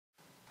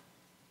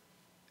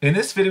In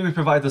this video, we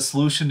provide the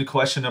solution to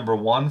question number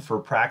 1 for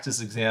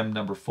practice exam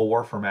number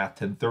 4 for Math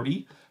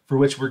 1030, for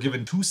which we're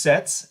given two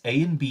sets,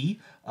 A and B,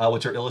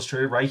 which are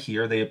illustrated right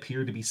here. They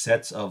appear to be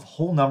sets of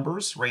whole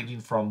numbers ranging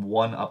from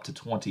 1 up to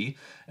 20,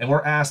 and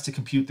we're asked to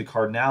compute the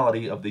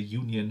cardinality of the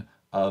union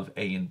of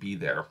A and B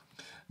there.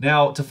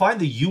 Now, to find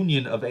the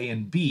union of A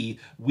and B,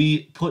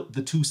 we put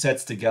the two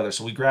sets together.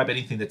 So we grab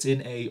anything that's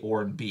in A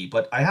or in B.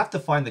 But I have to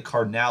find the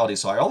cardinality,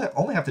 so I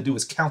only have to do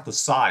is count the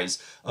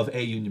size of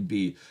A union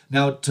B.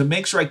 Now, to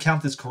make sure I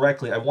count this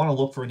correctly, I want to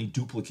look for any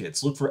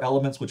duplicates. Look for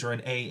elements which are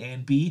in A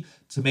and B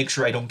to make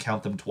sure I don't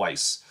count them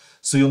twice.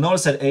 So you'll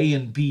notice that A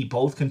and B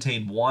both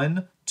contain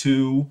 1,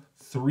 2,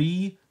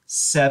 3,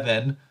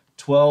 7,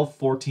 12,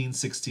 14,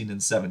 16,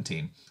 and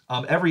 17.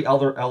 Every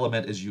other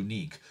element is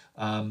unique.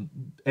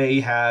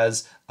 A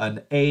has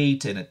an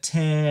 8 and a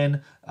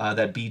 10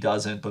 that B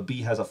doesn't, but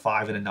B has a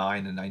 5 and a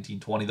 9 and 19,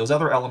 20. Those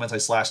other elements I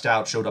slashed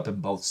out showed up in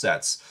both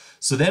sets.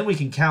 So then we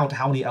can count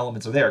how many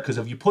elements are there, because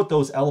if you put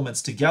those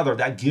elements together,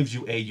 that gives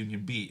you A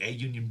union B. A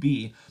union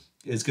B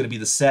is going to be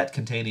the set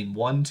containing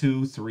 1,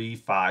 2, 3,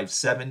 5,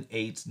 7,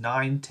 8,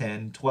 9,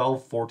 10,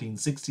 12, 14,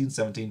 16,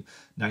 17,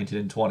 19,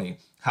 and 20.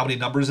 How many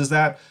numbers is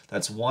that?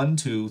 That's 1,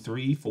 2,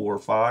 3, 4,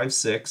 5,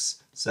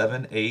 6,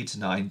 7, 8,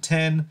 9,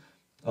 10,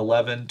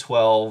 11,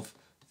 12,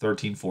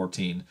 13,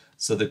 14.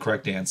 So the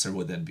correct answer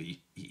would then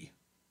be E.